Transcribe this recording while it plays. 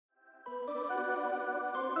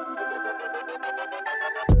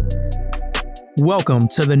Welcome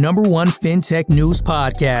to the #1 FinTech News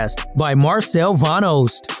Podcast by Marcel Van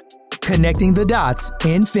Oost, connecting the dots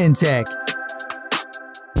in FinTech.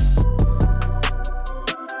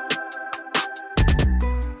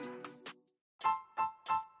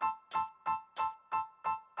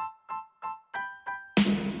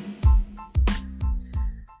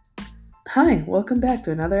 Hi, welcome back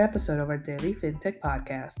to another episode of our daily FinTech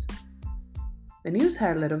podcast. The news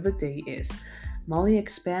highlight of the day is Mollie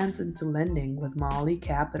expands into lending with Mollie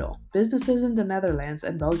Capital. Businesses in the Netherlands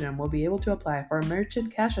and Belgium will be able to apply for a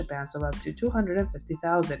merchant cash advance of up to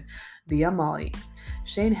 $250,000 via Mollie.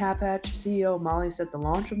 Shane Hapatch, CEO of Mollie, said the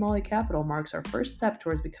launch of Mollie Capital marks our first step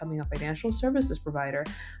towards becoming a financial services provider,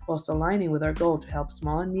 whilst aligning with our goal to help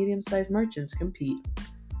small and medium-sized merchants compete.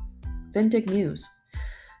 FinTech news.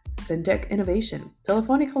 FinTech innovation.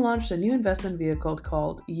 Telefonica launched a new investment vehicle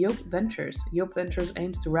called Yope Ventures. Yope Ventures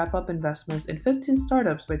aims to wrap up investments in 15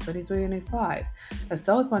 startups by 2025, as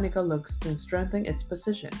Telefonica looks to strengthen its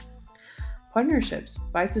position. Partnerships.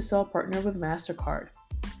 Buy to sell partner with MasterCard.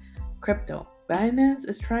 Crypto. Binance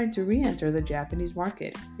is trying to re-enter the Japanese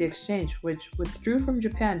market. The exchange, which withdrew from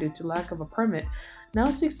Japan due to lack of a permit, now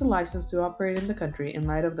seeks a license to operate in the country in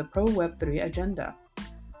light of the pro-Web3 agenda.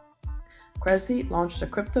 Crezi launched a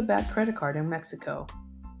crypto-backed credit card in Mexico.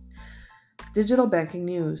 Digital banking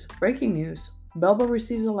news. Breaking news. Belbo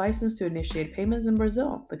receives a license to initiate payments in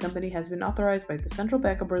Brazil. The company has been authorized by the Central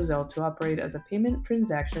Bank of Brazil to operate as a payment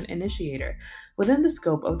transaction initiator within the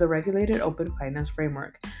scope of the regulated open finance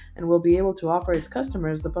framework, and will be able to offer its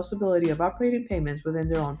customers the possibility of operating payments within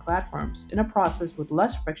their own platforms in a process with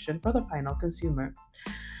less friction for the final consumer.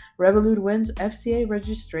 Revolut wins FCA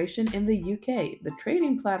registration in the UK. The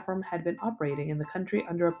trading platform had been operating in the country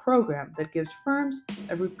under a program that gives firms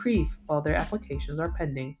a reprieve while their applications are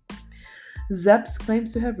pending. Zeps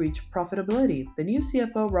claims to have reached profitability. The new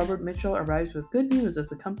CFO, Robert Mitchell, arrives with good news as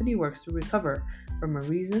the company works to recover from a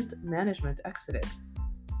recent management exodus.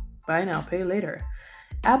 Buy now, pay later.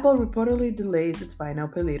 Apple reportedly delays its Buy Now,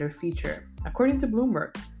 Pay Later feature. According to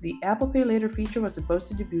Bloomberg, the Apple Pay Later feature was supposed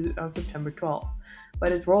to debut on September 12th,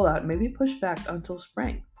 but its rollout may be pushed back until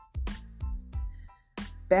spring.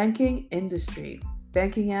 Banking industry.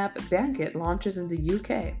 Banking app Bankit launches in the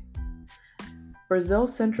UK.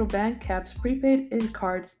 Brazil's central bank caps prepaid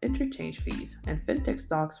cards interchange fees, and fintech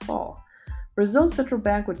stocks fall. Brazil's central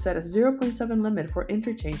bank would set a 0.7 limit for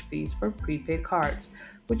interchange fees for prepaid cards,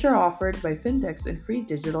 which are offered by fintechs and free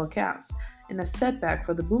digital accounts, and a setback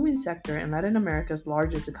for the booming sector in Latin America's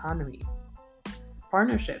largest economy.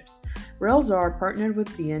 Partnerships. Railzar partnered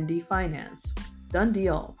with D&D Finance. Done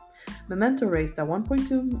deal. Memento raised a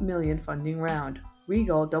 $1.2 million funding round.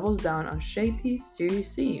 Regal doubles down on Shapey's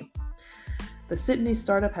Series C. The Sydney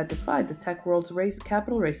startup had defied the tech world's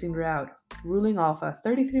capital raising drought, ruling off a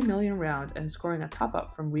 $33 million round and scoring a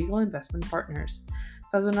top-up from Regal Investment Partners.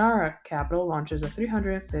 Mollie Capital launches a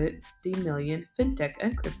 $350 million fintech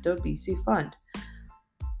and crypto VC fund.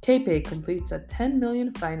 KPay completes a $10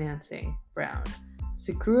 million financing round.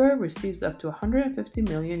 Secura receives up to €150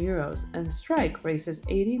 million, and Strike raises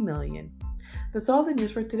 $80 million. That's all the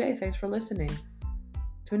news for today. Thanks for listening.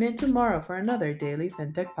 Tune in tomorrow for another daily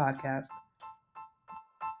FinTech podcast.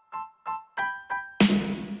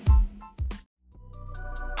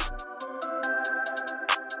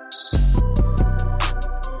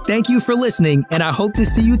 Thank you for listening, and I hope to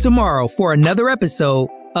see you tomorrow for another episode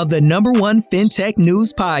of the #1 FinTech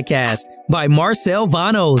News Podcast by Marcel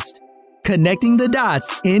Van Oost, connecting the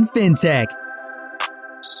dots in FinTech.